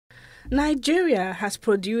Nigeria has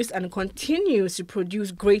produced and continues to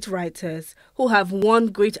produce great writers who have won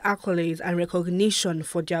great accolades and recognition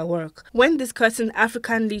for their work. When discussing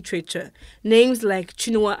African literature, names like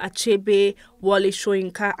Chinua Achebe, Wole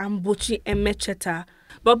Soyinka, and Buchi Emecheta.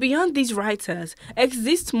 But beyond these writers,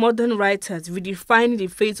 exist modern writers redefining the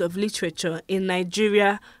fate of literature in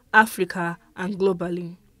Nigeria, Africa, and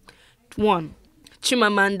globally. 1.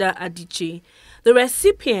 Chimamanda Adichie, the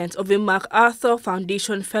recipient of a MacArthur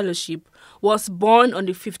Foundation Fellowship, was born on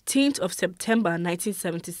the 15th of September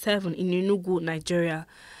 1977 in Enugu, Nigeria.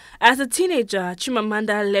 As a teenager,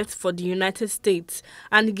 Chimamanda left for the United States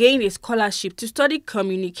and gained a scholarship to study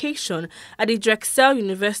communication at the Drexel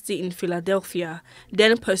University in Philadelphia,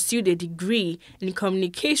 then pursued a degree in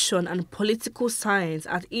communication and political science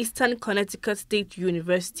at Eastern Connecticut State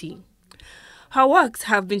University. Her works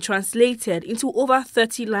have been translated into over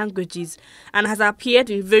 30 languages and has appeared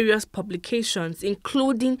in various publications,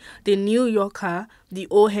 including The New Yorker, the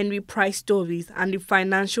O. Henry Price Stories, and the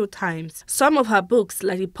Financial Times. Some of her books,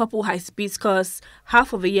 like The Purple Hibiscus,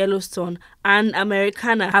 Half of a Yellowstone, and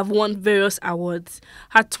Americana, have won various awards.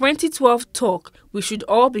 Her 2012 talk, We Should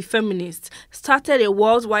All Be Feminists, started a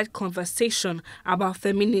worldwide conversation about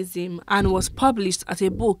feminism and was published as a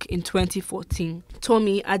book in 2014.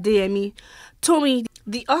 Tomi Adeyemi. Tomi,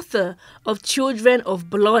 the author of Children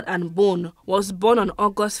of Blood and Bone, was born on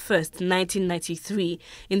August 1st, 1993,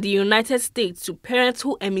 in the United States to parents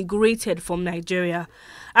who emigrated from Nigeria.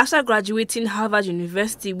 After graduating Harvard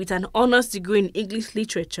University with an honors degree in English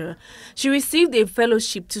literature, she received a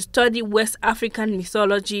fellowship to study West African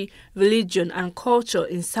mythology, religion, and culture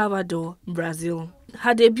in Salvador, Brazil.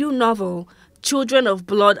 Her debut novel, Children of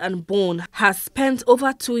Blood and Bone, has spent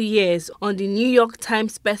over 2 years on the New York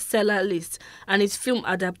Times bestseller list, and its film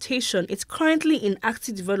adaptation is currently in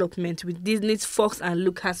active development with Disney's Fox and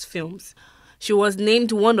Lucasfilms. She was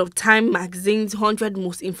named one of Time magazine's 100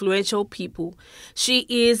 most influential people. She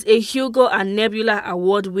is a Hugo and Nebula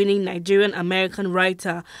award-winning Nigerian-American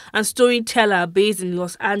writer and storyteller based in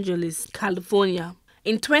Los Angeles, California.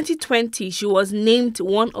 In 2020, she was named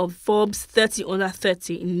one of Forbes 30 Under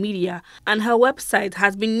 30 in media, and her website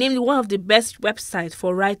has been named one of the best websites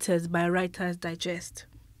for writers by Writers Digest.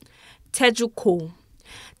 Teju Cole.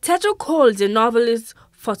 Teju Cole is a novelist,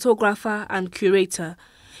 photographer, and curator.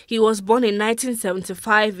 He was born in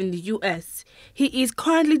 1975 in the U.S. He is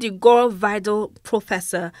currently the Gore Vidal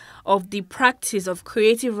Professor of the Practice of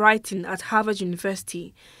Creative Writing at Harvard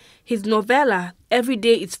University. His novella, Every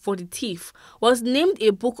Day is for the Thief, was named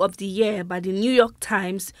a Book of the Year by the New York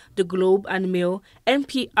Times, The Globe and Mail,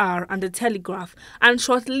 NPR, and The Telegraph, and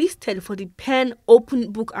shortlisted for the PEN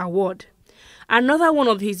Open Book Award. Another one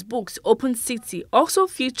of his books, Open City, also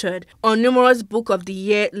featured on numerous Book of the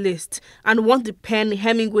Year lists and won the PEN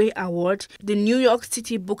Hemingway Award, the New York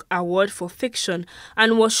City Book Award for Fiction,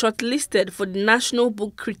 and was shortlisted for the National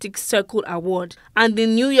Book Critics Circle Award and the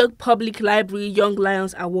New York Public Library Young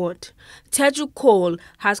Lions Award. Teju Cole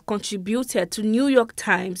has contributed to New York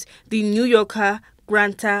Times, The New Yorker,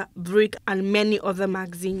 Granta, Brick, and many other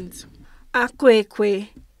magazines. Akwaekwe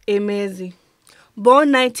Emezi.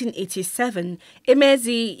 Born 1987,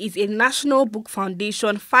 Emezi is a National Book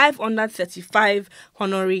Foundation 535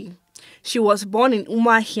 honoree. She was born in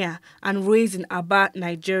Umuahia and raised in Aba,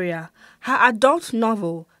 Nigeria. Her adult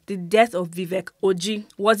novel, The Death of Vivek Oji,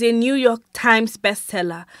 was a New York Times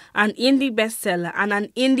bestseller, an indie bestseller, and an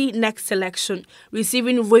indie next selection,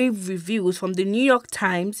 receiving rave reviews from the New York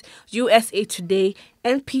Times, USA Today,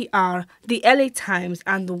 NPR, the LA Times,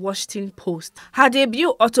 and the Washington Post. Her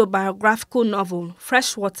debut autobiographical novel,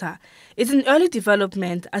 Freshwater, is in early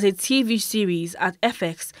development as a TV series at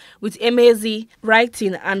FX, with Emezi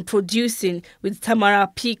writing and producing with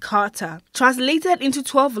Tamara P. Carter. Translated into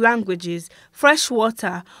 12 languages,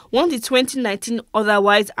 Freshwater won the 2019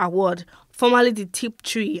 Otherwise Award, formerly the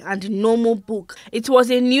Tiptree, and the Normal Book. It was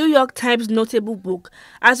a New York Times notable book,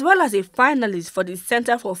 as well as a finalist for the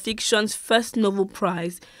Center for Fiction's First Novel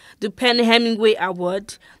Prize, the PEN Hemingway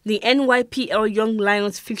Award, the NYPL Young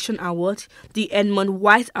Lions Fiction Award, the Edmund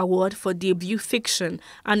White Award for Debut Fiction,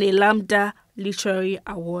 and a Lambda Literary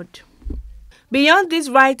Award. Beyond these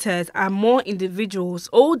writers are more individuals,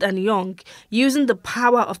 old and young, using the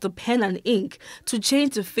power of the pen and ink to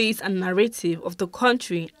change the face and narrative of the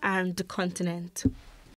country and the continent.